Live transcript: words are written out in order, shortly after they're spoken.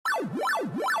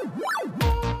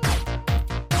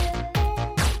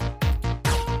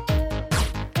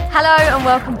Hello and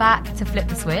welcome back to Flip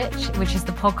the Switch, which is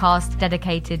the podcast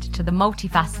dedicated to the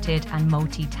multifaceted and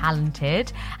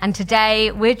multi-talented. And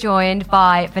today we're joined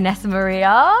by Vanessa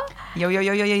Maria. Yo, yo,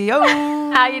 yo, yo, yo, yo.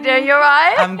 How you doing? You all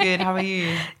right? I'm good. How are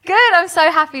you? Good. I'm so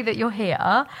happy that you're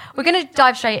here. We're going to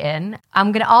dive straight in.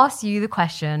 I'm going to ask you the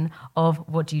question of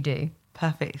what do you do?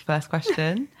 Perfect. First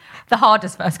question. The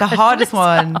hardest first question. The hardest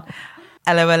one.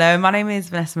 Hello. My name is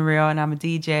Vanessa Maria and I'm a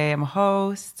DJ, I'm a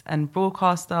host and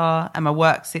broadcaster, and my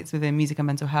work sits within music and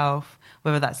mental health,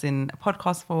 whether that's in a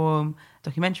podcast form,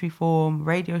 documentary form,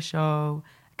 radio show,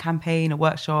 a campaign, a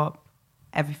workshop,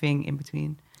 everything in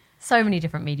between. So many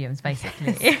different mediums,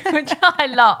 basically, which I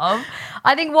love.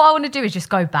 I think what I want to do is just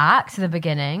go back to the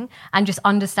beginning and just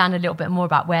understand a little bit more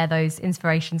about where those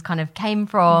inspirations kind of came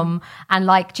from. And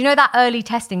like, do you know that early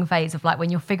testing phase of like when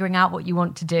you're figuring out what you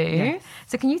want to do? Yes.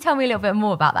 So can you tell me a little bit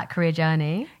more about that career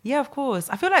journey? Yeah, of course.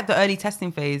 I feel like the early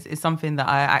testing phase is something that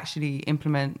I actually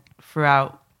implement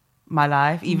throughout my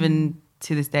life, even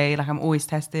to this day. Like I'm always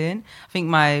testing. I think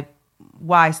my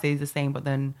why stays the same, but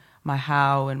then my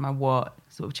how and my what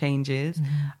sort of changes.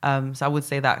 So I would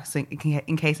say that, so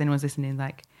in case anyone's listening,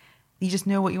 like you just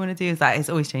know what you want to do, is that it's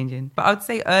always changing. But I would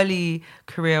say early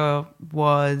career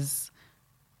was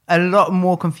a lot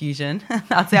more confusion.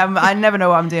 I'd say I never know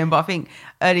what I'm doing, but I think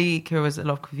early career was a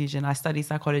lot of confusion. I studied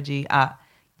psychology at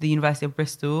the University of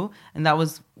Bristol, and that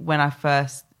was when I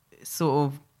first sort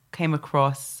of came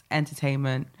across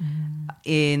entertainment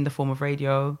in the form of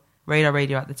radio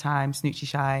at the time, Snoochie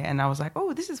Shy, and I was like,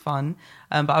 oh, this is fun.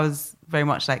 But I was very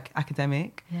much like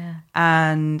academic. Yeah.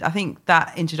 And I think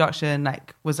that introduction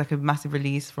like was like a massive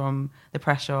release from the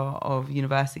pressure of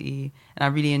university. And I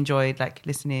really enjoyed like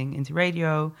listening into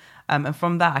radio. And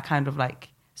from that, I kind of like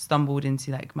stumbled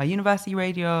into like my university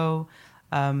radio.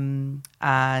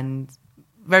 And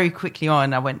very quickly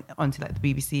on, I went onto like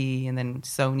the BBC and then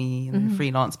Sony and then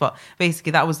freelance. But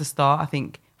basically that was the start, I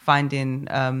think, finding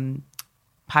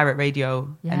pirate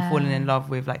radio and falling in love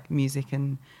with like music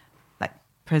and like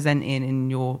presenting in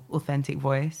your authentic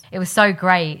voice. It was so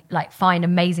great, like find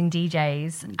amazing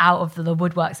DJs out of the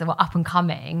woodworks that were up and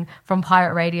coming from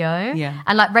pirate radio. Yeah.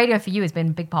 And like radio for you has been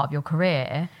a big part of your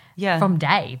career. Yeah. From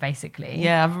day, basically.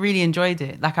 Yeah, I've really enjoyed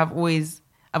it. Like I've always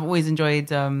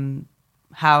enjoyed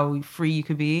how free you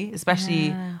could be,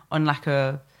 especially on like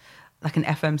an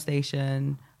FM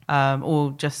station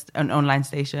or just an online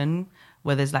station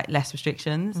where there's like less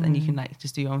restrictions and you can like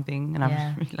just do your own thing, and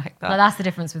I really like that. Well, that's the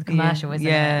difference with commercial, isn't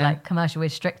Yeah. it? Like commercial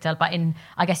is stricter, but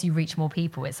I guess you reach more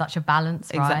people. It's such a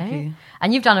balance, right? Exactly.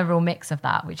 And you've done a real mix of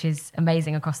that, which is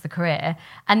amazing across the career.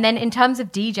 And then in terms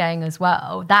of DJing as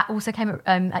well, that also came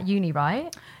at uni,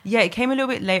 right? Yeah, it came a little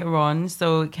bit later on.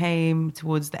 So it came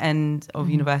towards the end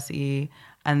of university,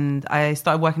 and I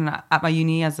started working at my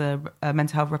uni as a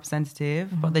mental health representative.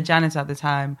 But the janitor at the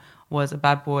time was a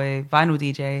bad boy vinyl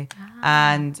DJ,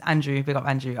 and Andrew, big up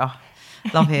Andrew, oh,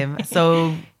 love him.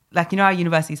 So like, you know how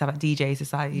universities have like DJ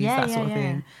societies, that sort of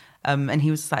thing. And he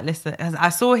was just like, listen, I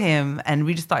saw him and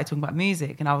we just started talking about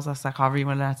music, and I was just like, I really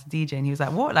want to learn how to DJ. And he was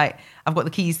like, what? Like, I've got the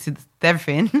keys to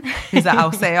everything. He's like,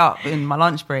 I'll set it up in my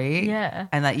lunch break. Yeah.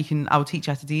 And like, I'll teach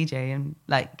you how to DJ and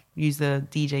like use the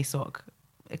DJ sock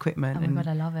equipment. Oh my God,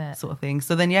 I love it. Sort of thing.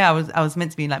 So then, I was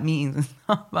meant to be in like meetings and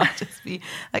stuff, but I'd just be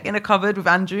like in a cupboard with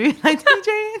Andrew, like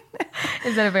DJing.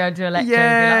 Instead of going to a lecture.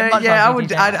 I would.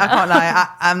 I can't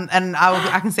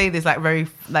lie. I can say this like very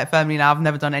like firmly now. I've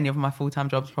never done any of my full-time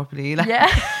jobs properly. Like,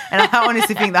 and I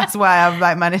honestly think that's why I've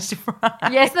like managed to thrive.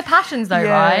 Yeah, it's the passions though,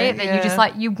 right? That you just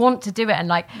like, you want to do it, and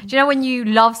like, do you know when you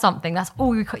love something, that's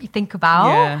all you think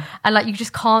about, and like you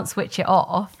just can't switch it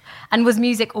off. And was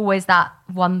music always that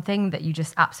one thing that you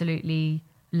just absolutely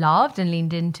loved and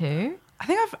leaned into? I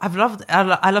think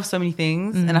I love so many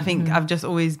things, and I think I've just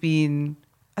always been.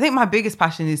 I think my biggest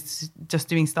passion is just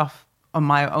doing stuff on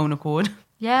my own accord.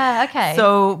 Yeah, okay.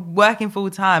 So working full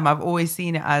time, I've always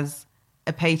seen it as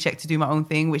a paycheck to do my own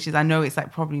thing, which is, I know it's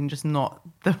like probably just not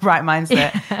the right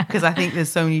mindset, because I think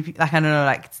there's so many, like, I don't know,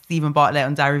 like Stephen Bartlett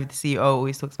on Diary of the CEO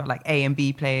always talks about like A and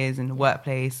B players in the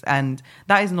workplace, and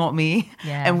that is not me.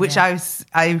 And which I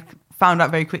found out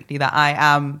very quickly that I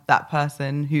am that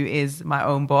person who is my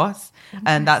own boss,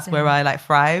 and that's where I like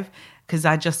thrive, because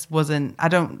I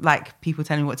don't like people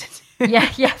telling me what to do.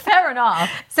 Yeah, fair enough.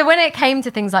 So when it came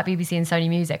to things like BBC and Sony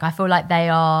Music, I feel like they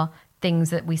are things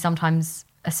that we sometimes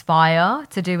aspire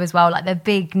to do as well. Like they're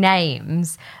big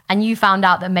names, and you found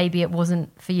out that maybe it wasn't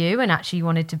for you and actually you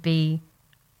wanted to be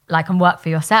like and work for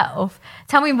yourself.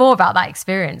 Tell me more about that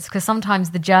experience, because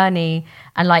sometimes the journey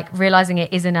and like realizing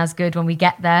it isn't as good when we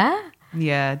get there.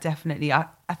 Yeah, definitely. I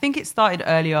think it started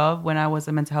earlier when I was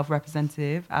a mental health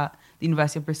representative at the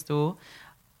University of Bristol.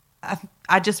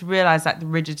 I just realized that the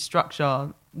rigid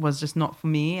structure was just not for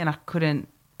me, and I couldn't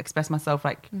express myself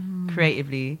like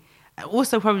creatively.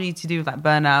 Also probably to do with like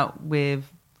burnout with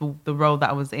the role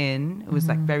that I was in. It was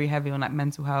like very heavy on like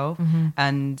mental health,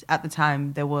 and at the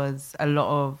time there was a lot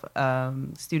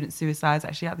of student suicides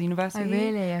actually at the university. Oh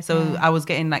really? Okay. So I was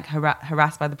getting like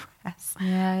harassed by the press,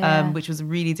 which was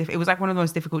really it was like one of the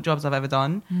most difficult jobs I've ever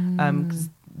done, because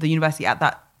the university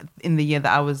in the year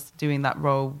that I was doing that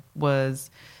role was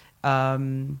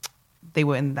they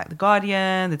were in like the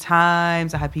Guardian, the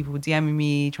Times. I had people DMing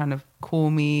me, trying to call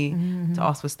me to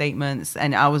ask for statements,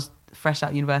 and I was fresh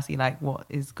out university, like what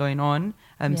is going on.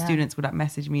 Students would like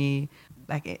message me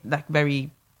like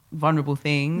very vulnerable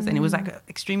things, and it was like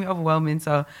extremely overwhelming.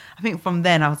 So I think from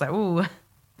then I was like, oh,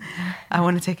 I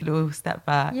want to take a little step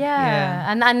back.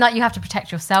 And like you have to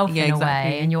protect yourself in a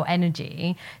way and your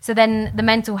energy. So then the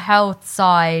mental health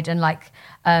side and like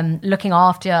looking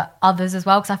after others as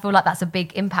well, because I feel like that's a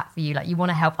big impact for you. Like you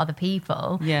want to help other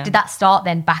people. Did that start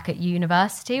then back at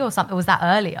university or something? Was that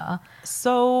earlier?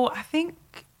 So I think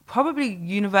probably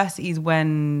university is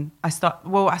when I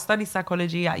studied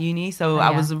psychology at uni. So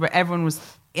everyone was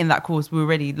in that course. We were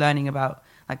already learning about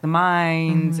like the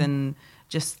mind and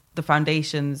just the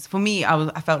foundations. For me,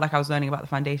 I felt like I was learning about the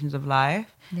foundations of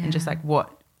life and just like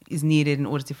what is needed in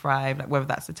order to thrive, like whether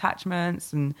that's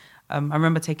attachments. And I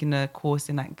remember taking a course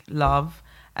in like love,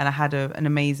 and I had an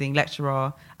amazing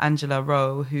lecturer, Angela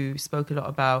Rowe, who spoke a lot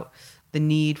about the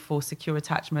need for secure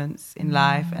attachments in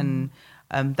life, and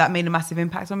that made a massive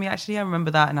impact on me actually. I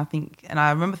remember that, and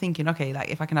I remember thinking, okay, like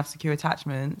if I can have secure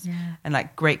attachments and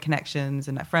like great connections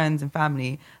and like friends and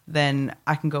family, then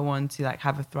I can go on to like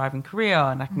have a thriving career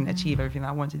and I can achieve everything that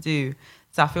I want to do.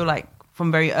 So I feel like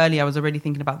from very early I was already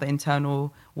thinking about the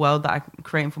internal world that I'm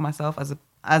creating for myself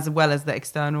as well as the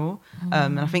external.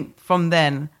 And I think from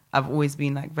then I've always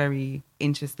been like very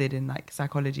interested in like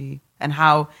psychology and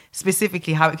how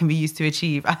specifically how it can be used to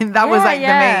achieve. I think that was like the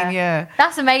main,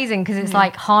 That's amazing because it's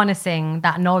like harnessing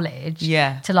that knowledge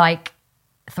to like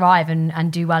thrive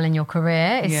and do well in your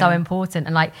career is so important.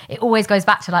 And like it always goes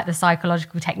back to like the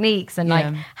psychological techniques and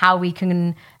like how we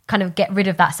can kind of get rid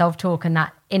of that self-talk and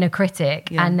that inner critic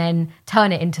and then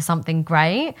turn it into something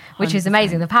great, which 100%. Is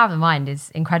amazing. The power of the mind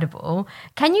is incredible.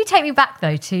 Can you take me back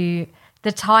though to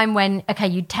the time when, okay,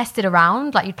 you tested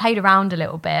around, like you played around a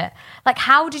little bit. Like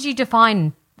how did you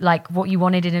define like what you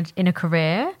wanted in a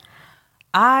career?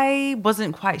 I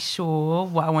wasn't quite sure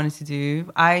what I wanted to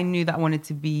do. I knew that I wanted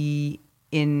to be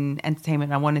in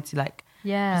entertainment. I wanted to like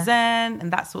present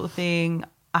and that sort of thing.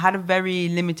 I had a very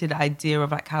limited idea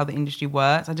of like how the industry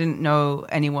works. I didn't know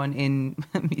anyone in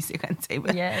music and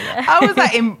entertainment.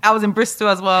 I was in Bristol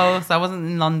as well, so I wasn't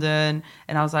in London,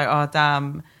 and I was like, oh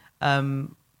damn.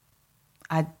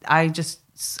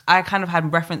 I kind of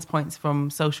had reference points from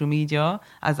social media,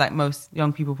 as like most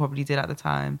young people probably did at the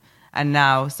time and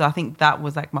now. So I think that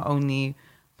was like my only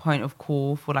point of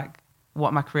call for like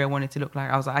what my career wanted to look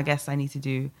like. I was like, I guess I need to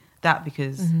do that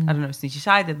because I don't know, Snoochie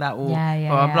Shy did that or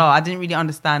blah, blah. I didn't really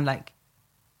understand like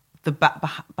the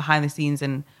behind the scenes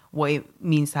and what it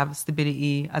means to have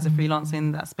stability as a freelancer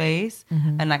in that space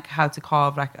and like how to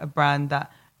carve like a brand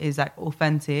that is like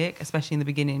authentic, especially in the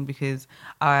beginning, because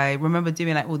I remember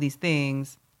doing like all these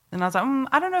things and I was like,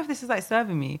 I don't know if this is like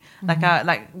serving me.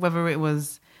 Like whether it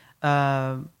was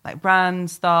like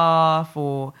brand stuff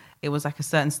or it was like a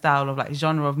certain style of like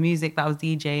genre of music that I was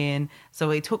DJing. So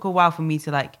it took a while for me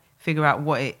to like figure out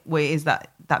what it is that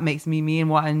makes me and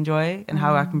what I enjoy and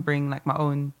how I can bring like my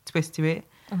own twist to it.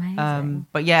 Amazing.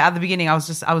 But yeah, at the beginning I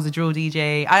was a drill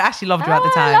DJ. I actually loved you at the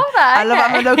time. I love that. I love it.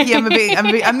 I'm a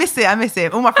low-key, I miss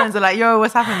it. All my friends are like, yo,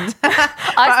 what's happened?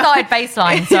 I started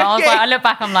baseline, so I was like, I look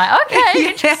back, I'm like, okay,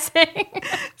 interesting.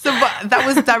 So but that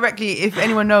was directly, if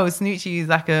anyone knows, Snoochie is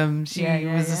like she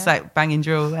was just like banging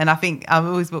drill, and I think I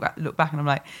always look back and I'm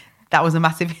like, that was a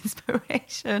massive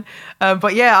inspiration.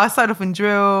 But yeah, I started off in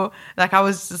drill. Like I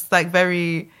was just like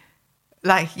very.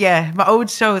 Like, my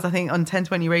old shows, I think, on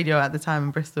 1020 radio at the time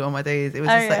in Bristol on my days, it was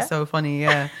just like so funny,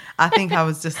 I think I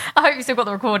was just... I hope you still got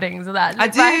the recordings of that. I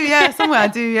do, somewhere I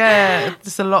do,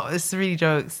 Just a lot, it's really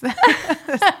jokes.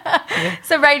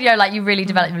 So radio, like, you really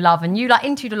developed your love and you, like,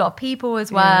 interviewed a lot of people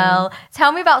as well.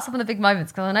 Tell me about some of the big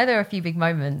moments, because I know there are a few big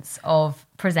moments of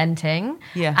presenting.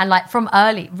 And, like, from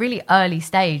really early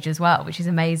stage as well, which is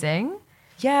amazing.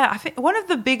 Yeah, I think one of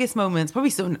the biggest moments,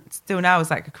 probably still now, is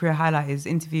like a career highlight, is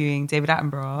interviewing David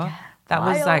Attenborough. Yeah, that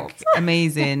was like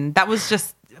amazing. That was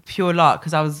just pure luck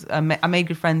because I made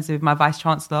good friends with my vice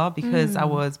chancellor because I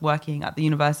was working at the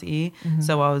university.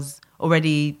 So I was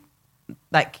already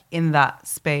like in that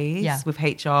space with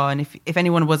HR, and if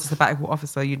anyone was a sabbatical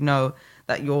officer, you'd know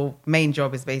that your main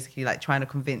job is basically like trying to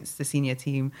convince the senior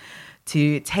team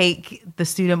to take the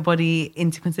student body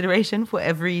into consideration for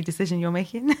every decision you're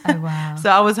making. Oh, wow. So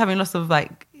I was having lots of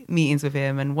like meetings with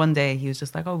him, and one day he was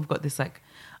just like, oh, we've got this like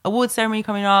award ceremony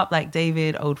coming up, like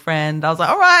David, old friend. I was like,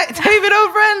 all right, David,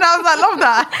 old friend. I was like, love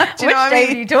that. Do you know what I mean?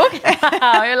 David are you talking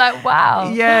about? You're like, wow.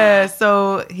 Yeah.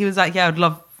 So he was like, yeah, I'd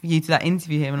love you to like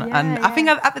interview him. And I think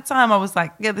at the time I was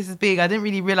like, yeah, this is big. I didn't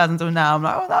really realize until now. I'm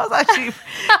like, oh, that was actually,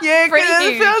 yeah, Pretty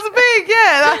huge. it feels big.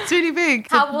 Yeah, that's really big.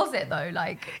 How was it though?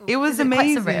 Like, it was is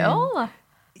amazing. Quite surreal?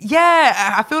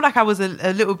 Yeah, I feel like I was a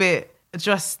little bit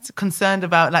just concerned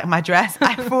about like my dress.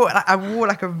 I thought like, I wore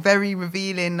like a very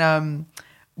revealing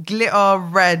glitter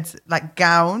red like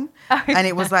gown, and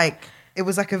it was like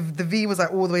the V was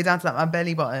like all the way down to like my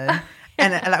belly button,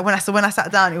 and like when I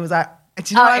sat down, it was like,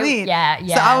 do you know what I mean? Yeah.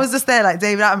 So I was just there like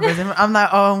David Attenborough, and I'm like,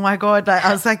 oh my god, like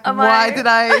I was like, why did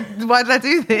I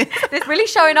do this? It's really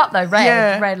showing up though,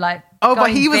 red like. Oh,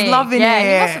 but he was big. loving it.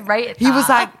 He must have rated He that. was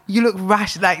like, you look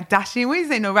rash, like dashing. What do you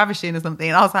say? No, ravishing or something.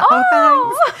 And I was like,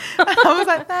 oh, thanks. I was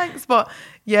like, thanks. But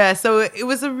yeah, so it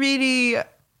was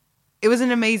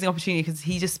an amazing opportunity because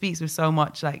he just speaks with so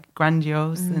much like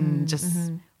grandiose and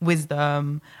just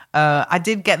wisdom. I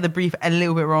did get the brief a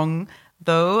little bit wrong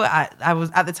though. I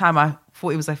was at the time, I thought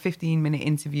it was a 15-minute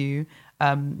interview.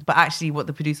 But actually what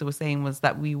the producer was saying was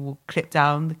that we will clip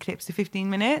down the clips to 15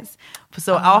 minutes.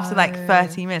 So after like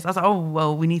 30 minutes, I was like, oh,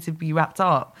 well, we need to be wrapped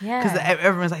up. Because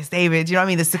everyone's like, it's David, you know what I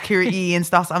mean? The security and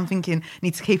stuff. So I'm thinking,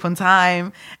 need to keep on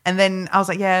time. And then I was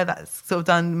like, yeah, that's sort of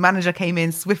done. Manager came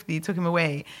in swiftly, took him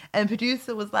away. And the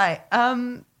producer was like,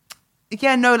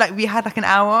 yeah, no, like we had like an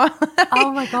hour.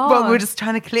 Oh my God. But we were just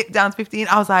trying to clip down to 15.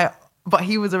 I was like, but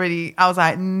he was already, I was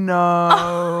like,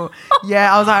 no.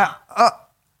 Yeah, I was like,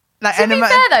 like, to be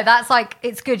fair though, that's like,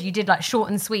 it's good. You did like short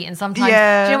and sweet, and sometimes, do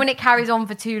you know, when it carries on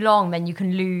for too long, then you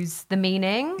can lose the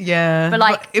meaning. Yeah. But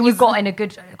like, you got in a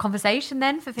good conversation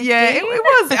then for 15? Yeah, it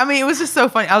was. I mean, it was just so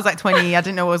funny. I was like 20. I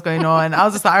didn't know what was going on. I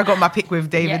was just like, I got my pick with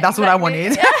David. Yeah, that's exactly. what I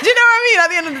wanted. Yeah. Do you know what I mean? At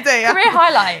the end of the day. Career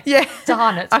highlight. Yeah.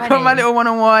 Done at 20. I got my little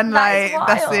one-on-one. That Like,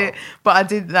 that's it. But I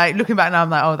did, like, looking back now, I'm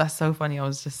like, oh, that's so funny. I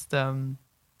was just...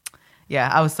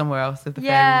 I was somewhere else with the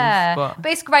fairies. But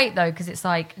it's great though, because it's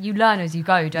like you learn as you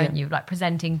go, don't you? Like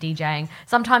presenting, DJing.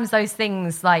 Sometimes those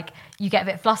things, like you get a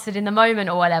bit flustered in the moment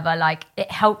or whatever, like it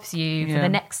helps you for the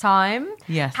next time.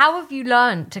 Yes. How have you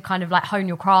learned to kind of like hone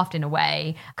your craft in a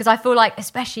way? Because I feel like,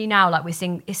 especially now, like we're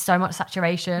seeing it's so much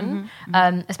saturation,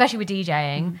 especially with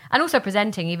DJing and also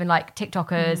presenting, even like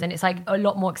TikTokers, and it's like a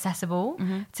lot more accessible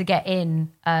to get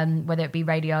in, whether it be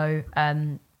radio,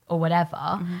 or whatever.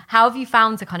 How have you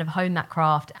found to kind of hone that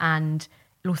craft and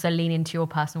also lean into your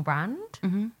personal brand?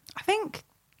 I think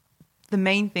the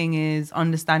main thing is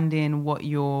understanding what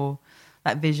your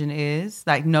like vision is,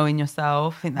 like knowing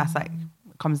yourself. I think that's like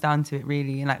comes down to it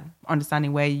really, and like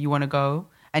understanding where you want to go.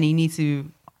 And you need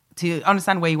to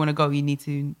understand where you want to go, you need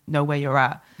to know where you're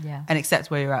at and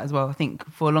accept where you're at as well. I think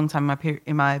for a long time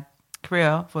in my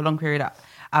career, for a long period,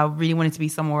 I really wanted to be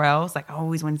somewhere else. Like I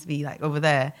always wanted to be like over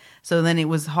there. So then it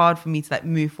was hard for me to like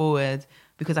move forward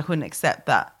because I couldn't accept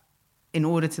that in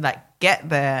order to like get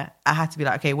there, I had to be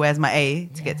like, okay, where's my A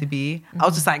to get to B? I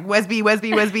was just like, where's B? Where's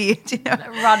B? Where's B? You know?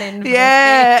 Running.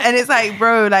 Yeah. And it's like,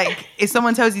 bro, like if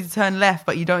someone tells you to turn left,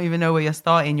 but you don't even know where you're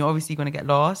starting, you're obviously going to get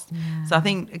lost. Yeah. So I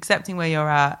think accepting where you're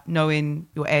at, knowing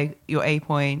your A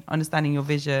point, understanding your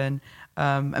vision,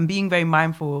 and being very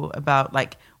mindful about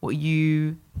like what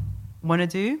you want to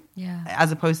do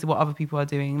as opposed to what other people are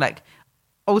doing. Like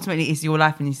ultimately it's your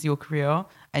life and it's your career,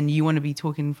 and you want to be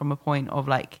talking from a point of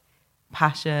like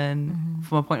passion,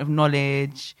 from a point of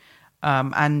knowledge,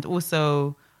 and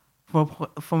also from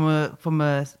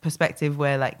a perspective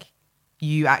where like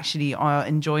you actually are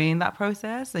enjoying that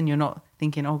process and you're not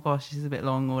thinking, oh gosh, this is a bit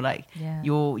long, or like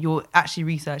you're actually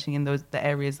researching in the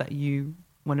areas that you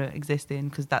want to exist in,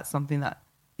 because that's something that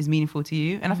is meaningful to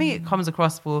you. And I think it comes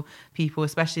across for people,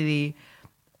 especially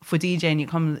for DJing.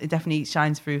 It definitely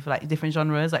shines through for like different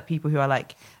genres, like people who are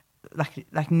like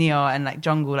Nia and like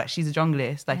jungle, like she's a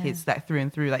junglist, like it's like through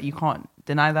and through, like you can't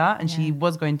deny that. And she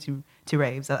was going to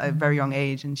raves at a very young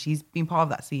age, and she's been part of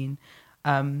that scene.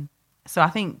 So I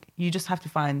think you just have to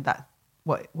find that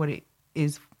what it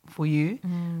is for you.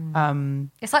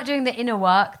 It's like doing the inner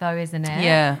work though, isn't it?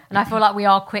 Yeah. And I feel like we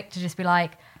are quick to just be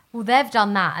like, well, they've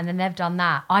done that and then they've done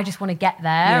that, I just want to get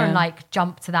there and like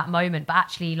jump to that moment. But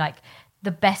actually like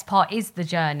the best part is the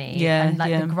journey and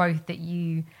like the growth that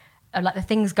you like the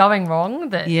things going wrong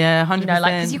that, 100%. you know,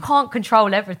 like, because you can't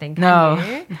control everything, can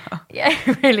you? No. Yeah,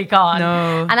 you really can't.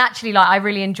 No. And actually, like, I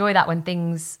really enjoy that when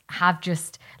things have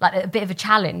just like a bit of a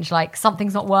challenge, like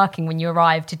something's not working when you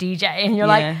arrive to DJ and you're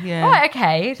right,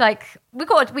 okay, like we've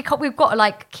got to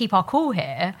like keep our cool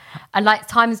here. And like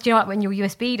times, do you know, like when your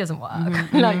USB doesn't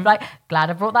work, like glad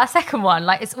I brought that second one.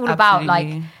 Like it's all about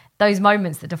like those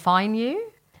moments that define you.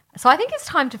 So I think it's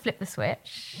time to flip the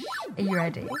switch. Are you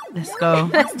ready? Let's go.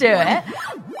 Let's do it.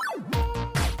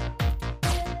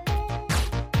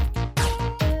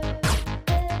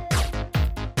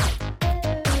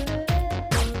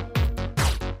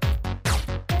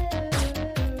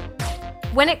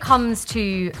 When it comes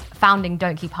to founding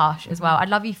Don't Keep Hush as well, I'd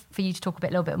love for you to talk a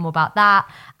little bit more about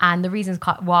that and the reasons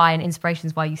why and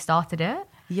inspirations why you started it.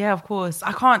 Yeah, of course.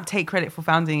 I can't take credit for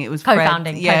founding. It was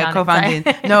co-founding. Fred. Yeah, co-founding.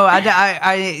 No,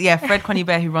 Fred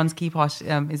Connie-Bear, who runs Keep Hush,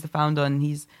 is the founder, and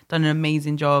he's done an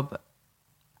amazing job,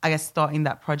 I guess, starting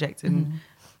that project and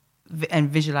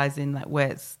visualizing like where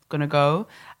it's gonna go.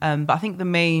 But I think the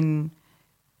main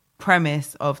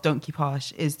premise of Don't Keep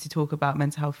Hush is to talk about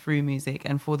mental health through music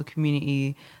and for the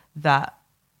community that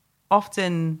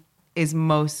often is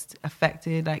most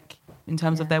affected, like in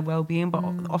terms of their well-being, but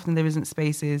often there isn't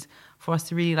spaces for us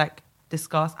to really like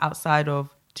discuss outside of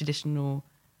traditional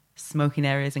smoking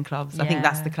areas and clubs. I think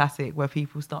that's the classic where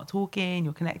people start talking,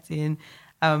 you're connecting,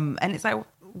 and it's like,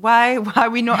 why are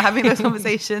we not having those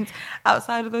conversations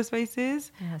outside of those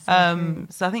spaces?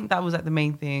 So I think that was like the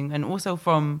main thing, and also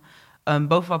from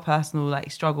both of our personal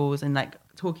like struggles and like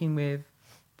talking with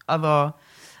other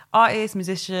artists,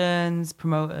 musicians,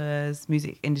 promoters,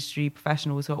 music industry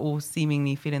professionals who are all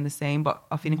seemingly feeling the same but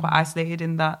are feeling quite isolated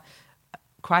in that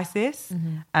crisis.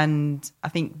 And I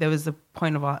think there was a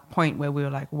point where we were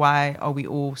like, why are we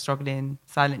all struggling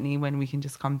silently when we can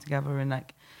just come together and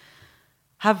like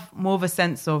have more of a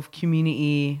sense of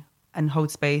community and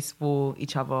hold space for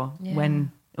each other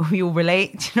when we all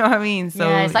relate, do you know what I mean? So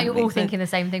it's like you're all thinking the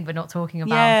same thing but not talking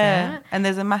about it. And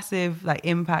there's a massive like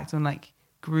impact on like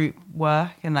group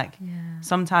work, and like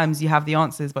sometimes you have the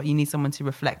answers but you need someone to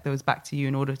reflect those back to you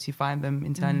in order to find them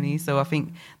internally. So I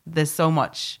think there's so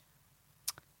much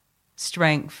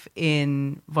strength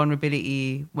in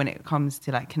vulnerability when it comes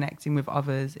to like connecting with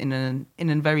others in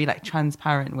a very like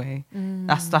transparent way.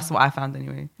 That's what I found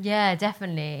anyway. Yeah,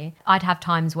 definitely. I'd have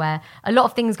times where a lot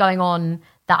of things going on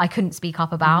that I couldn't speak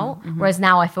up about, whereas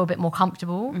now I feel a bit more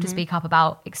comfortable to speak up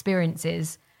about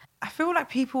experiences. I feel like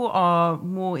people are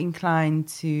more inclined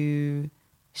to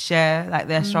share like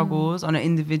their struggles on an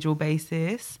individual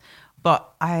basis.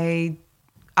 But I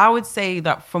would say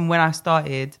that from when I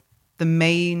started, the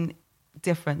main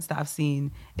difference that I've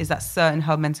seen is that certain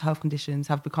mental health conditions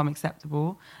have become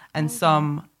acceptable and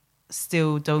some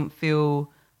still don't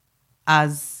feel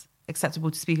as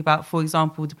acceptable to speak about. For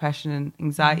example, depression and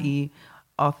anxiety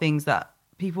are things that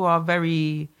people are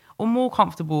very or more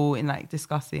comfortable in like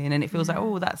discussing, and it feels like,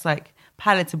 oh, that's like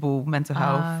palatable mental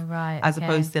health, as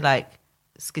opposed to like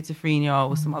schizophrenia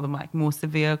or some other like more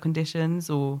severe conditions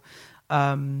or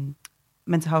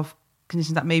mental health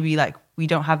conditions that maybe like we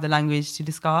don't have the language to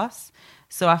discuss.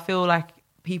 So I feel like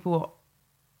people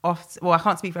often, well, I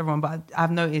can't speak for everyone, but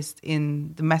I've noticed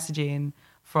in the messaging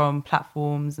from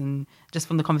platforms and just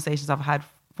from the conversations I've had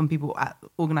from people at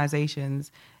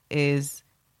organizations is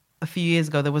a few years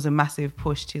ago there was a massive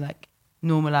push to like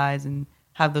normalize and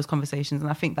have those conversations, and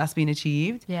I think that's been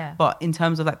achieved. But in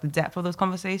terms of like the depth of those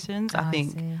conversations, I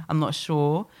think I'm not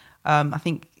sure. I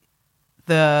think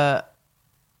the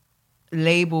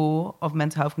label of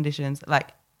mental health conditions,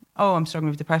 like, oh, I'm struggling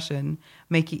with depression,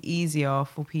 make it easier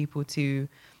for people to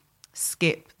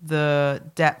skip the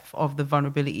depth of the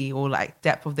vulnerability or like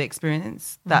depth of the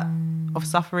experience that of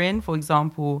suffering. For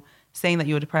example, saying that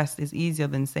you're depressed is easier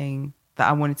than saying that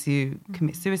I wanted to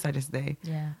commit suicide yesterday.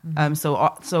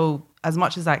 So as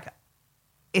much as like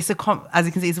as you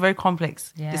can see, it's a very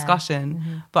complex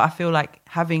discussion, but I feel like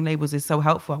having labels is so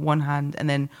helpful at one hand, and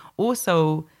then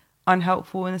also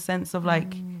unhelpful in the sense of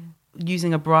like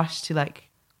using a brush to like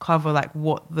cover like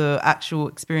what the actual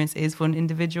experience is for an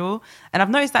individual. And I've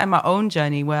noticed that in my own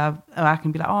journey where I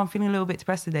can be like, oh, I'm feeling a little bit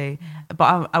depressed today,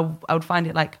 but I would find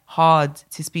it like hard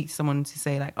to speak to someone to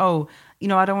say like, oh, you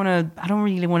know, I don't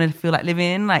really want to feel like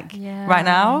living like right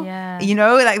now. You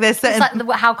know, like there's certain, it's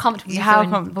like how comfortable you feel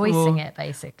in voicing it,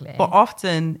 basically. But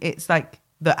often it's like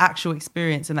the actual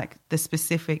experience and like the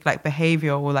specific like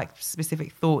behavior or like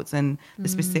specific thoughts and the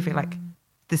specific like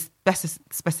the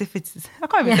specificity. I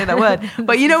can't even say that word,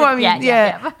 but you know what I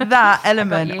mean. That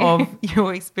element of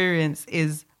your experience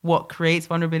is what creates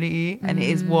vulnerability, and it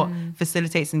is what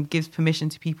facilitates and gives permission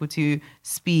to people to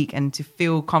speak and to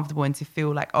feel comfortable and to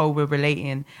feel like, oh, we're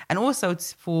relating. And also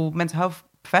for mental health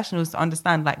professionals to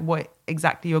understand like what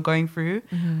exactly you're going through,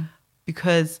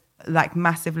 because like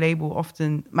massive labels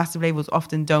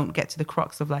often don't get to the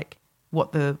crux of like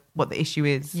what the issue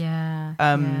is.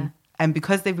 And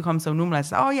because they've become so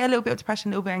normalized, oh yeah, a little bit of depression,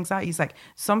 a little bit of anxiety. It's like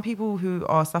some people who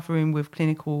are suffering with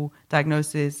clinical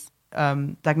diagnoses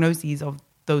of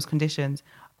those conditions,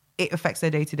 it affects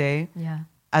their day to day,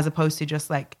 as opposed to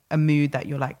just like a mood that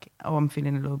you're like, oh, I'm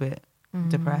feeling a little bit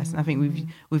depressed. And I think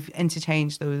we've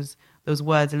interchanged those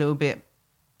words a little bit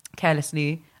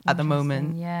carelessly at the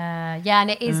moment.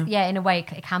 And it is in a way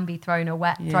it can be thrown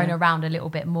around a little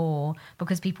bit more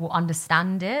because people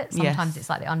understand it. Sometimes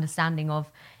it's like the understanding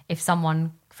of if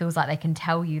someone feels like they can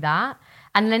tell you that.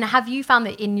 And then have you found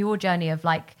that in your journey of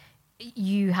like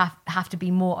you have to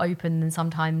be more open than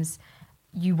sometimes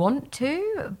you want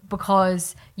to,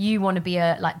 because you want to be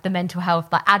the mental health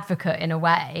like advocate in a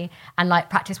way and like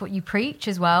practice what you preach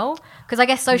as well? Because I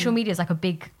guess social media is like a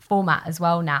big format as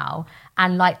well now,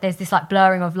 and like there's this like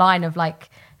blurring of line of like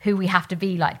who we have to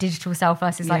be, like digital self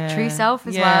versus like true self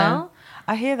as well.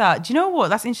 I hear that. Do you know what?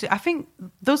 That's interesting. I think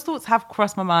those thoughts have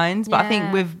crossed my mind, but I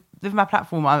think with my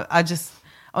platform, I just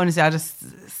honestly, I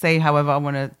just say however I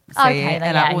want to say it,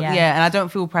 and and I don't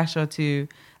feel pressure to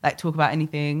like talk about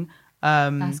anything.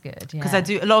 That's good, because I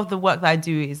do a lot of the work that I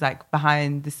do is like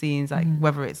behind the scenes, like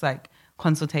whether it's like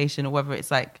consultation or whether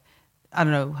it's like, I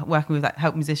don't know, working with like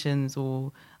help musicians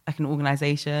or like an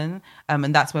organization,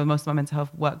 and that's where most of my mental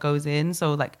health work goes in.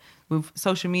 So like with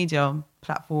social media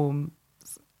platforms,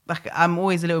 like I'm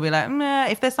always a little bit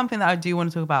like, if there's something that I do want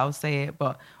to talk about, I'll say it,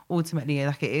 but ultimately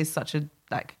like it is such a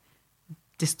like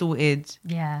distorted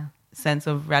sense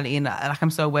of reality, and like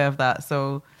I'm so aware of that.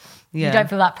 So you don't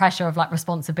feel that pressure of like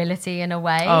responsibility in a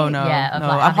way. Oh no, no. Like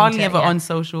I'm hardly ever on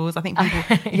socials. I think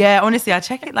people, honestly, I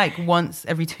check it like once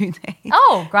every 2 days.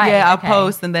 Oh, great. Yeah, I'll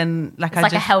post and then like it's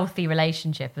like a healthy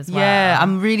relationship as well. Yeah,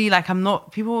 I'm really like, I'm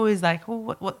not. People always like,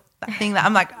 oh, what that thing that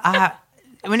I'm like,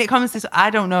 when it comes to, I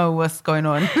don't know what's going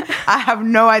on. I have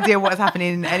no idea what's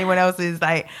happening in anyone else's.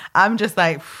 Like, I'm just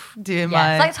like doing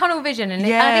my. It's like tunnel vision, and I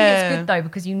think it's good though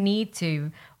because you need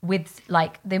to, with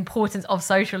like the importance of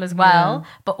social as well,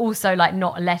 but also like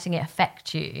not letting it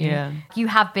affect you. You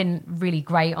have been really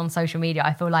great on social media.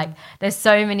 I feel like there's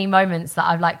so many moments that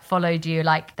I've like followed you.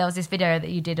 Like there was this video that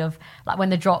you did of like when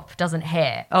the drop doesn't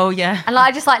hit. Oh yeah. And like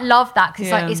I just like love that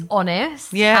because like it's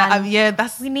honest.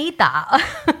 That's, we need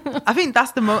that. I think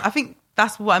that's I think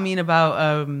that's what I mean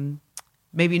about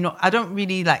maybe not, I don't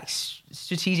really like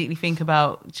strategically think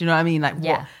about, do you know what I mean? Like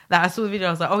what, like I saw the video,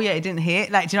 I was like, oh yeah, it didn't hit.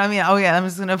 Like, do you know what I mean? Oh yeah, I'm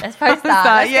just gonna post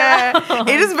that.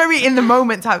 It is very in the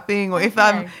moment type thing. Or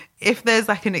if there's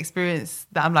like an experience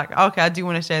that I'm like, okay, I do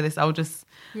want to share this, I'll just,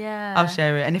 I'll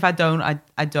share it. And if I don't,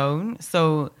 I don't.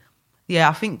 So yeah,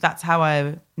 I think that's how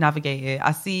I navigate it.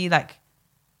 I see like,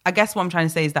 I guess what I'm trying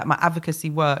to say is that my advocacy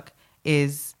work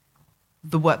is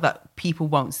the work that people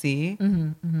won't see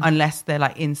unless they're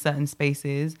like in certain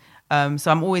spaces.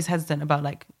 So I'm always hesitant about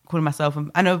like calling myself.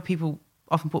 I know people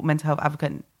often put mental health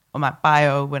advocate on my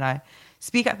bio when I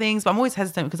speak at things, but I'm always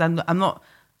hesitant because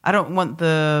I don't want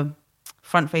the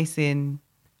front facing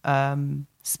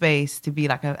space to be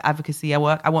like an advocacy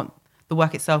work. I want the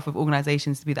work itself with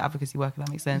organizations to be the advocacy work, if that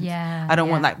makes sense. I don't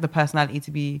want like the personality to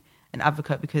be an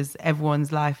advocate because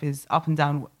everyone's life is up and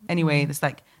down anyway. It's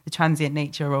like the transient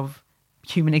nature of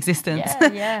human existence.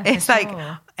 It's like,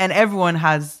 and everyone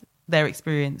has their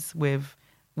experience with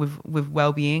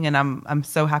well-being, and I'm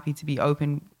so happy to be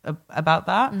open about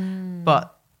that.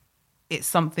 But it's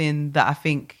something that I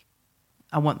think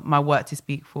I want my work to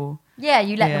speak for.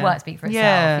 You let the work speak for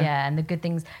itself. And the good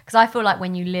things, because I feel like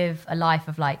when you live a life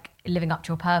of like living up to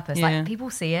your purpose, like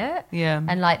people see it,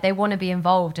 and like they want to be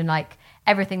involved, and like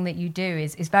everything that you do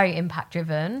is very impact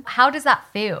driven. How does that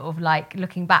feel, like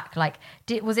looking back? Like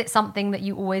was it something that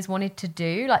you always wanted to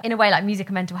do? Like in a way, like music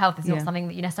and mental health is not something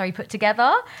that you necessarily put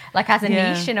together like as a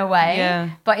niche in a way,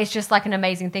 but it's just like an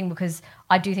amazing thing because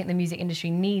I do think the music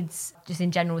industry needs, just in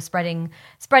general, spreading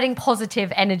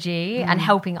positive energy and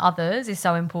helping others is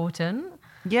so important.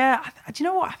 Do you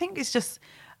know what? I think it's just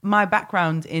my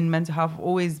background in mental health. I've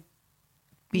always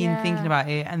been thinking about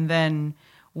it, and then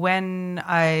when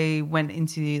I went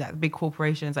into like big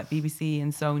corporations like BBC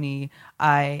and Sony,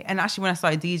 and actually when I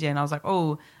started DJing, I was like,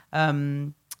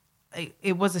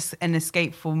 it was an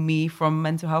escape for me from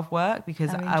mental health work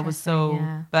because I was so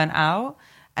burnt out.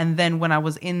 And then when I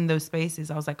was in those spaces,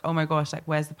 I was like, oh my gosh, like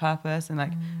where's the purpose? And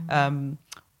like,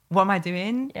 what am I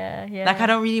doing? Like I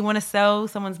don't really want to sell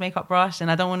someone's makeup brush,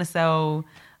 and I don't want to sell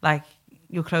like,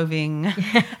 your clothing.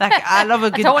 Like I love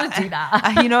a good. I don't want to do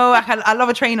that. You know, like I love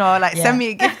a trainer. Like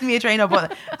gift me a trainer.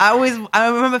 But I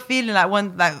remember feeling like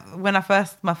when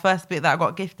my first bit that I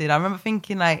got gifted, I remember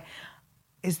thinking like,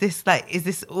 is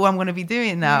this all I'm going to be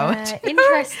doing now? Yeah,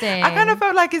 interesting. I kind of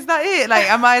felt like, is that it? Like,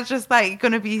 am I just like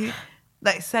going to be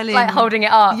like selling, like holding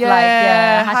it up?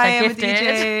 Hi, I'm a gifted.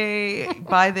 DJ.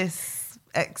 Buy this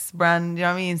X brand. You know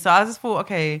what I mean? So I just thought,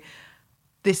 okay,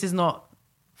 this is not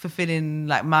fulfilling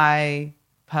like my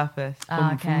purpose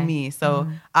for me. So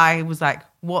I was like,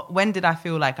 when did I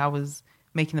feel like I was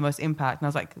making the most impact? And I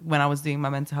was like, when I was doing my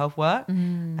mental health work.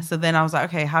 So then I was like,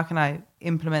 okay, how can I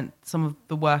implement some of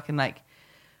the work and like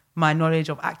my knowledge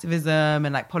of activism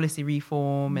and like policy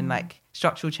reform and like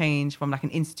structural change from like an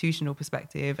institutional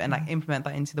perspective and like implement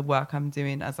that into the work I'm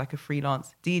doing as like a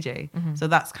freelance DJ. So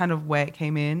that's kind of where it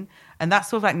came in. And that's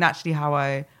sort of like naturally how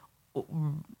I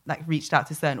like reached out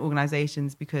to certain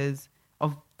organizations because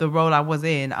of the role I was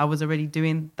in. I was already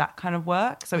doing that kind of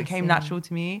work. So it came natural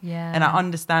to me. Yeah. And I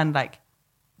understand like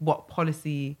what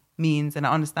policy means, and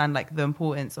I understand like the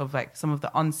importance of like some of the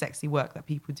unsexy work that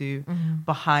people do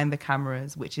behind the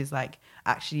cameras, which is like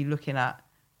actually looking at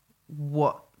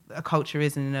what a culture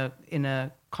is in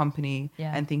a company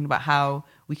and thinking about how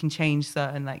we can change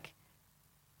certain like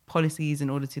policies in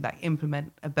order to like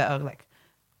implement a better like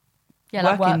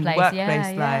workplace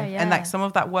life. And like some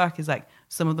of that work is like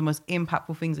some of the most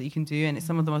impactful things that you can do, and it's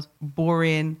some of the most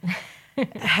boring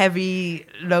heavy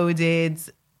loaded,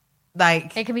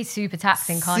 like it can be super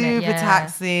taxing, can't it? Super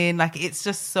taxing. Like it's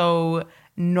just so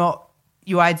not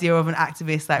your idea of an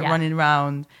activist like running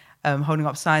around holding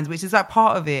up signs, which is like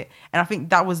part of it. And I think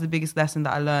that was the biggest lesson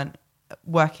that I learned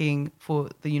working for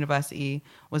the university,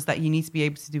 was that you need to be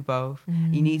able to do both.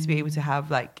 You need to be able to have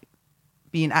like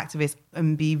be an activist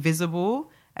and be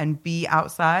visible and be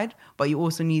outside, but you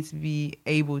also need to be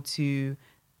able to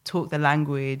talk the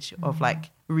language of like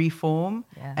reform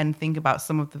and think about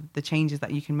some of the changes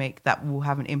that you can make that will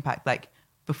have an impact like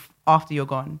after you're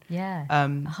gone.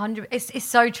 100. It's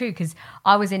so true, because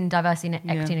I was in diversity and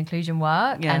equity and inclusion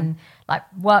work and like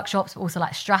workshops, but also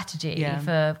like strategy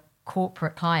for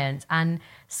corporate clients, and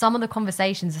some of the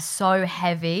conversations are so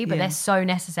heavy, but they're so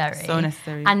necessary.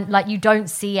 And like you don't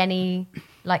see any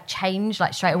like change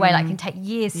like straight away. Like it can take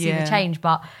years to see the change,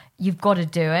 but you've got to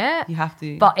do it. You have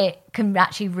to. But it can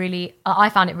actually really, I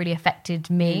found it really affected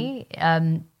me.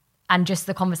 And just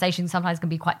the conversation sometimes can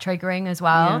be quite triggering as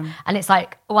well. And it's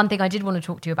like, one thing I did want to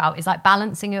talk to you about is like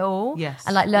balancing it all.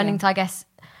 And like learning to, I guess,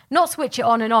 not switch it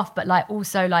on and off, but like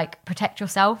also like protect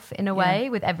yourself in a way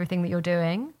with everything that you're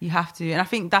doing. You have to. And I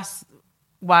think that's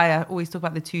why I always talk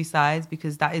about the two sides,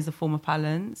 because that is a form of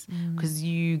balance. Because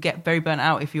you get very burnt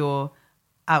out if you're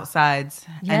outside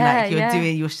and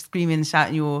like you're screaming,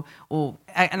 shouting,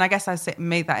 and I guess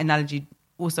made that analogy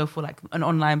also for like an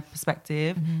online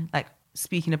perspective. Like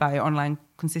speaking about it online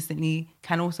consistently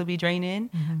can also be draining.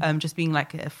 Just being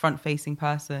like a front-facing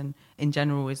person in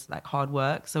general is like hard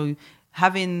work. So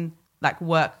having like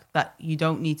work that you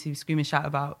don't need to scream and shout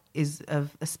about is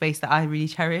a space that I really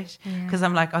cherish, because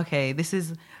I'm like, okay, this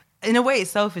is, in a way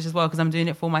it's selfish as well, because I'm doing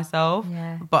it for myself,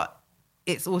 but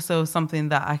it's also something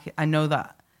that I know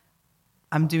that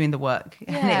I'm doing the work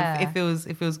and it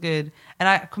feels good. And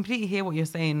I completely hear what you're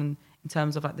saying in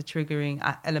terms of like the triggering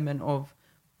element of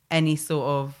any sort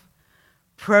of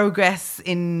progress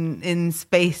in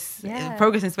space.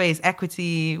 Progress in space,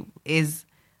 equity is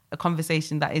a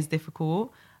conversation that is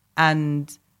difficult.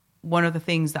 And one of the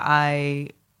things that I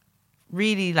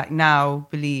really like now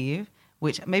believe,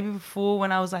 which maybe before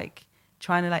when I was like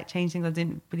trying to like change things, I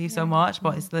didn't believe so much,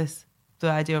 but it's the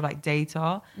idea of like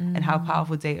data and how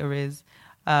powerful data is.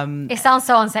 It sounds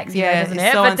so unsexy, though, doesn't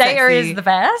it? So but data is the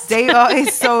best. Data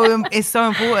is so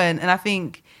important. And I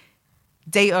think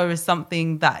data is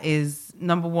something that is,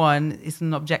 number one, it's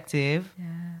an objective.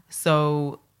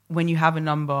 So when you have a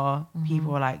number,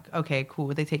 people are like, okay, cool,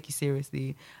 they take you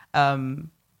seriously.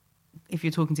 If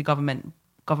you're talking to government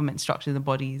structures and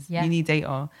bodies, you need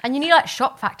data. And you need like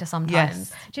shock factor sometimes.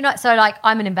 Do you know, so like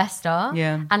I'm an investor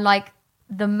and like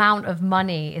the amount of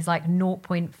money is like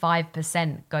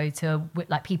 0.5% go to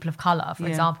like people of color, for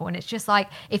example. And it's just like,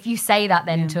 if you say that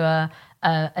then to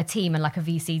a team and like a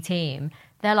VC team,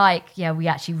 they're like, yeah, we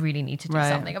actually really need to do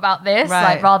something about this.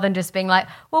 Like rather than just being like,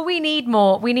 well, we need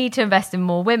to invest in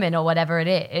more women or whatever it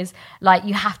is. Like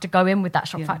you have to go in with that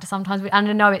shock factor sometimes. And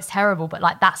I know it's terrible, but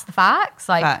like that's the facts.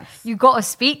 Like you got to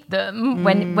speak them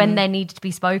when they need to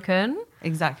be spoken.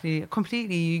 Exactly.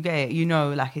 Completely. You get it. You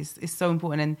know, like it's so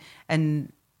important.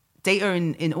 And data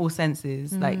in all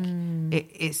senses, like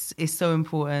it's so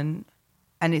important.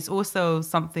 And it's also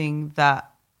something that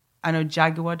I know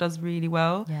Jaguar does really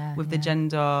well with the yeah.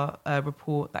 gender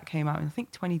report that came out in, I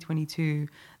think, 2022.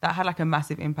 That had like a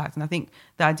massive impact. And I think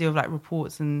the idea of like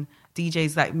reports and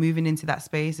DJs like moving into that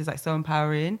space is like so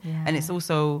empowering. Yeah. And it's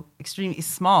also extremely, it's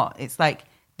smart. It's like,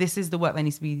 this is the work that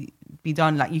needs to be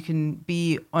done. Like, you can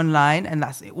be online, and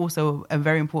that's also a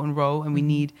very important role. And we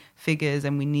need figures,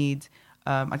 and we need,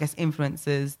 I guess,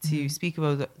 influencers to speak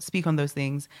on those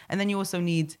things. And then you also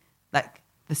need like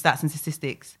the stats and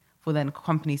statistics for then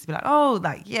companies to be like, oh,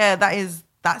 like, yeah,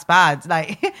 that's bad.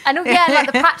 Like, and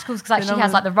like the practicals, because like she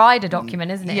has like the rider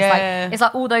document, isn't it? Yeah. It's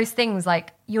like all those things,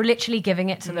 like you're literally giving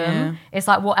it to them. It's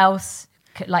like, what else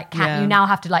you now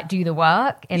have to like do the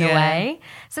work in a way.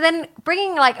 So then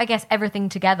bringing like, I guess, everything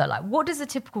together, like what does a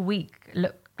typical week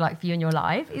look like for you in your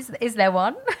life? Is there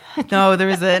one? No, there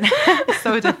isn't. It's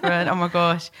so different. Oh my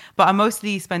gosh. But I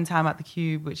mostly spend time at the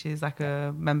Cube, which is like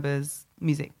a members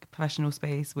music professional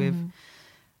space with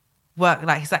work.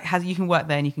 Like, it's like you can work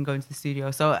there and you can go into the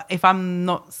studio. So if I'm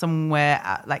not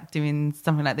somewhere like doing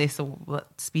something like this or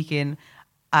speaking,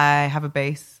 I have a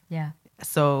bass. Yeah.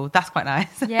 So that's quite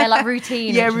nice. Yeah, like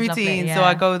routine. Yeah, routine. So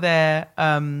I go there.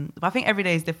 But I think every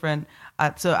day is different.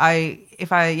 So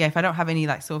if I don't have any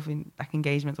like sort of like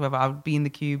engagements or whatever, I'll be in the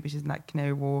Cube, which is like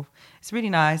Canary Wharf. It's really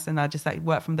nice, and I just like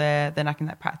work from there. Then I can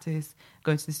like practice,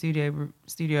 go into the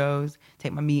studios,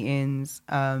 take my meetings,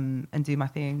 and do my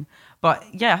thing. But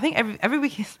yeah, I think every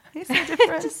week is so different.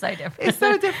 It's just so different. It's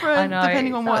so different. I know,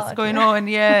 depending on what's hard, going on.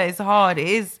 Yeah, it's hard.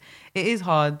 It is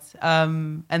hard.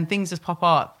 And things just pop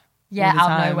up. Yeah, out of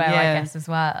time. nowhere, I guess, as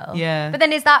well. Yeah. But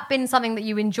then has that been something that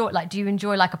you enjoy? Like, do you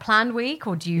enjoy like a planned week,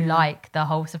 or do you like the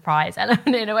whole surprise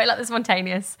element in a way, like the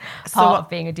spontaneous part of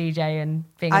being a DJ and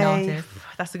being an artist?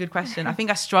 That's a good question. I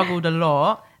think I struggled a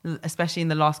lot, especially in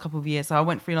the last couple of years. So I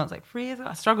went freelance like 3 years ago.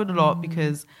 I struggled a lot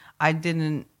because I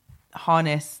didn't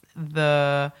harness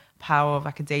the power of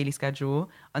like a daily schedule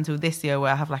until this year,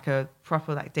 where I have like a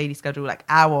proper like daily schedule. Like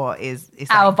hour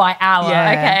hour like, by hour. Yeah.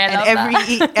 Okay,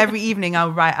 I and every evening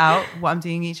I'll write out what I'm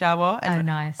doing each hour. And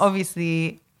nice.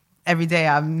 Obviously, every day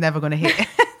I'm never gonna hit.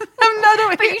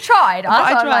 But you tried.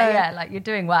 I tried. Like, like you're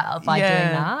doing well by doing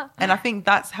that. And I think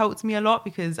that's helped me a lot,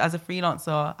 because as a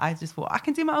freelancer, I just thought I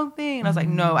can do my own thing. And I was like,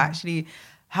 no, actually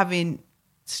having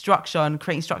structure and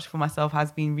creating structure for myself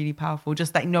has been really powerful.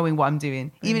 Just like knowing what I'm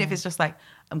doing, even if it's just like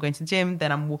I'm going to the gym,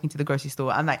 then I'm walking to the grocery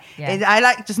store. I'm like, I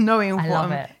like just knowing what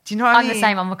I'm. It. Do you know what I mean? I'm the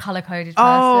same. I'm a color coded person.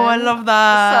 Oh, I love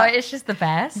that. So it's just the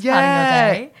best.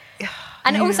 Planning your day.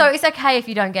 And also, it's okay if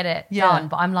you don't get it done.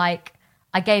 But I'm like,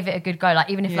 I gave it a good go. Like,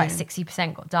 even if like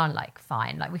 60% got done, like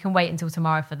fine. Like, we can wait until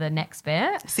tomorrow for the next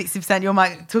bit. 60%, you're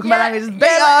like talking about language.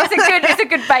 It's a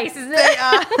good base, isn't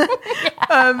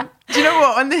it? Do you know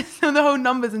what? On the whole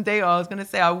numbers and data, I was gonna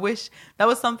say, I wish that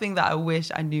was something that I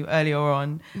wish I knew earlier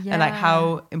on, and like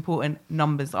how important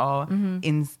numbers are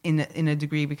in a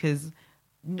degree. Because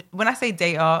when I say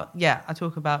data, I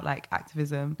talk about like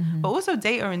activism, but also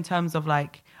data in terms of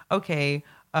like, okay,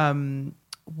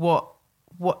 what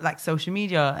like social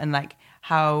media and like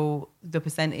how the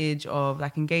percentage of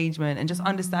like engagement and just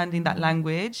understanding that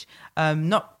language,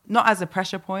 not as a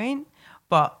pressure point,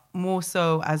 but more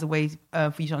so as a way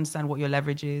for you to understand what your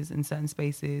leverage is in certain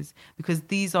spaces, because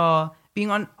these are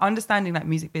understanding like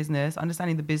music business,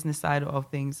 understanding the business side of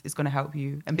things is going to help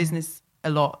you, and business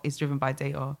a lot is driven by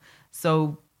data.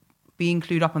 So being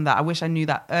clued up on that, I wish I knew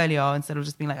that earlier, instead of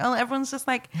just being like, oh, everyone's just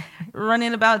like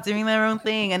running about doing their own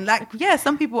thing. And like,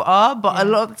 some people are, but a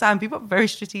lot of the time people are very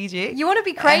strategic. You want to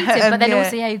be creative, but then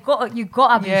also you've got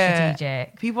to be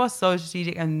strategic. People are so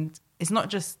strategic, and it's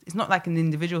not like an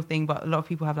individual thing, but a lot of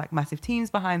people have like massive teams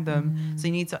behind them. So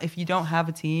you need to, if you don't have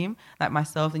a team like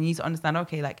myself, then you need to understand,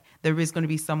 okay, like there is going to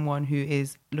be someone who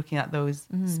is looking at those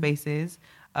spaces,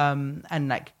 and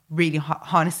like really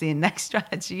harnessing next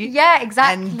strategy. Yeah,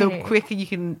 exactly. And the quicker you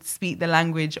can speak the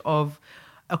language of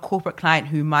a corporate client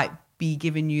who might be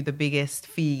giving you the biggest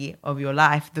fee of your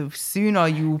life, the sooner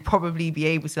you will probably be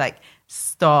able to like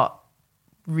start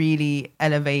really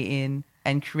elevating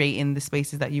and creating the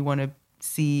spaces that you want to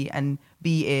see and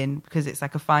be in, because it's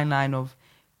like a fine line of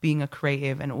being a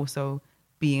creative and also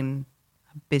being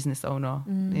a business owner.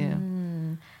 Yeah.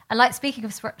 And like, speaking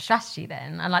of strategy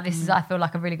then, and like this is, I feel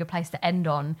like a really good place to end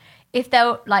on. If there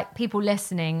are like people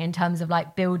listening in terms of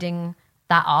like building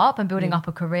that up and building up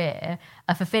a career,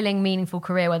 a fulfilling, meaningful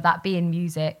career, whether that be in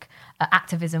music,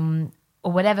 activism,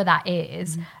 or whatever that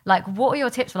is, like what are your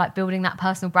tips for like building that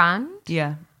personal brand?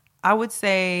 Yeah, I would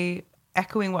say,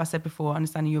 echoing what I said before,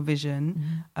 understanding your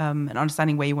vision, and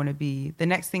understanding where you want to be. The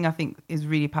next thing I think is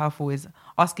really powerful is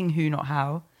asking who, not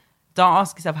how. Don't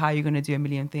ask yourself how you're going to do a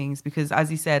million things, because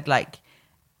as you said, like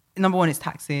number one, it's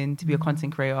taxing to be a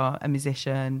content creator, a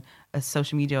musician, a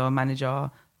social media manager,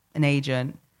 an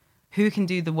agent. Who can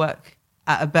do the work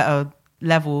at a better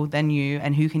level than you,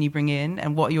 and who can you bring in,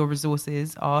 and what your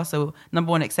resources are? So number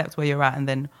one, accept where you're at, and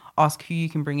then ask who you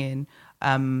can bring in.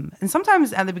 And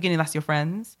sometimes at the beginning, that's your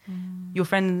friends. Your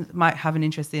friend might have an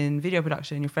interest in video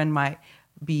production. Your friend might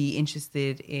be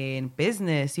interested in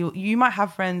business. You might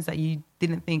have friends that you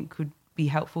didn't think could be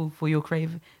helpful for your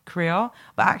creative career.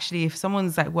 But actually, if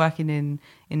someone's like working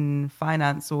in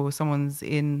finance, or someone's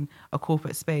in a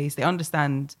corporate space, they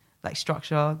understand like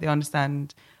structure. They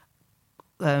understand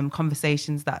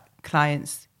conversations that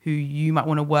clients who you might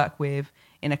want to work with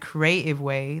in a creative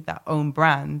way that own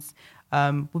brands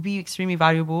will be extremely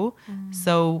valuable.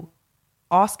 So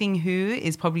asking who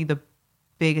is probably the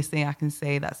biggest thing I can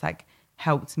say that's like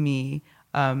helped me,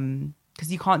 because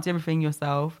you can't do everything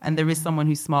yourself, and there is someone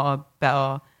who's smarter,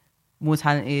 better, more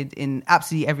talented in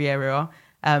absolutely every area.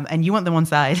 And you want them on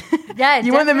side. Yeah,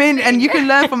 you want them in, and you can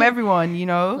learn from everyone, you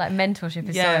know? Like mentorship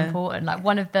is so important. Like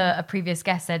one of a previous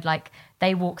guests said, like,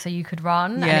 they walk so you could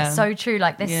run. And it's so true.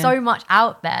 Like there's so much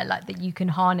out there like that you can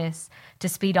harness to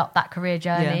speed up that career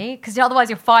journey. Because otherwise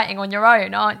you're fighting on your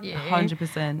own, aren't you?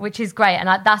 100%. Which is great. And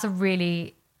that's a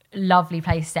really lovely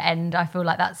place to end. I feel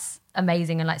like that's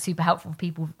amazing and like super helpful for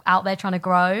people out there trying to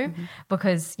grow,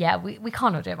 because we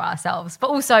cannot do it by ourselves.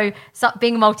 But also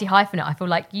being a multi-hyphenate, I feel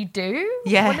like you do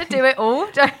want to do it all,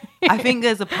 don't you? I think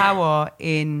there's a power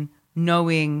in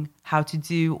knowing how to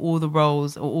do all the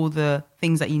roles or all the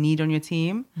things that you need on your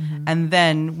team. And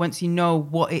then once you know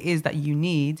what it is that you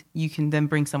need, you can then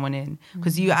bring someone in,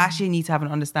 because you actually need to have an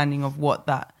understanding of what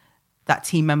that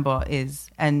team member is.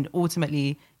 And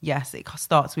ultimately, yes, it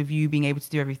starts with you being able to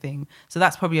do everything. So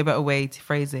that's probably a better way to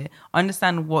phrase it.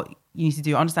 Understand what you need to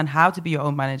do. Understand how to be your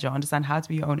own manager. Understand how to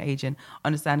be your own agent.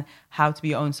 Understand how to be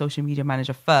your own social media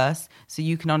manager first, so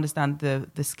you can understand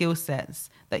the skill sets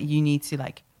that you need to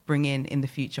like bring in the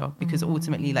future. Because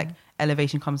ultimately, like,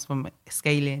 elevation comes from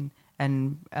scaling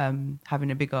and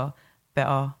having a bigger,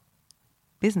 better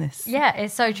business. Yeah,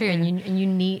 it's so true. And you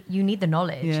need the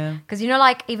knowledge, because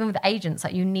like even with agents,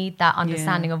 like you need that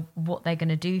understanding of what they're going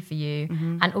to do for you,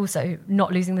 and also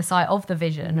not losing the sight of the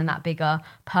vision and that bigger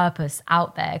purpose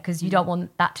out there, because you don't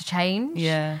want that to change.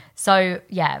 So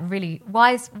really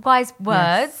wise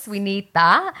words. We need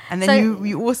that. And then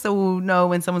you also know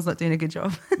when someone's not doing a good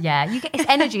job. You get, it's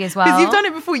energy as well, because you've done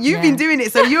it before. You've been doing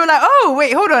it, so you're like, oh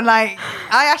wait, hold on, like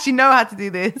I actually know how to do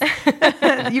this.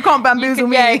 You can't bamboozle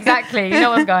me. Yeah, exactly. You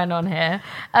know what's going on here.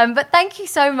 But thank you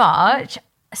so much.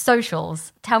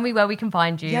 Socials, tell me where we can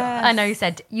find you. I know you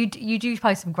said you do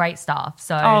post some great stuff,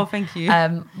 so thank you.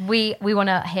 We want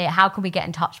to hear, how can we get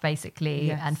in touch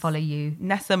basically and follow you?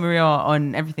 Nessa Maria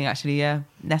on everything, actually.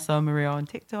 Nessa Maria on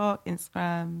TikTok,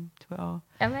 Instagram, Twitter,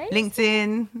 amazing.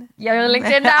 LinkedIn. You're on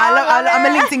LinkedIn now. I'm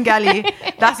a LinkedIn galley.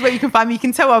 That's where you can find me. You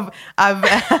can tell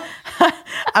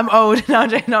I'm old. No,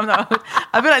 I'm not old.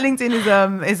 I feel like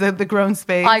LinkedIn is the grown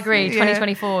space. I agree.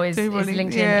 2024 is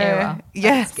LinkedIn era.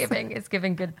 Yes, it's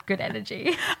giving good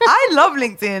energy. I love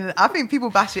LinkedIn. I think people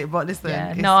bash it, but listen.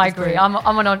 I agree. Great. I'm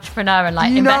an entrepreneur and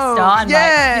like investor, and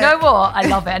like, you know what? I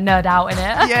love it. I nerd out in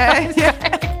it.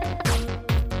 Yeah.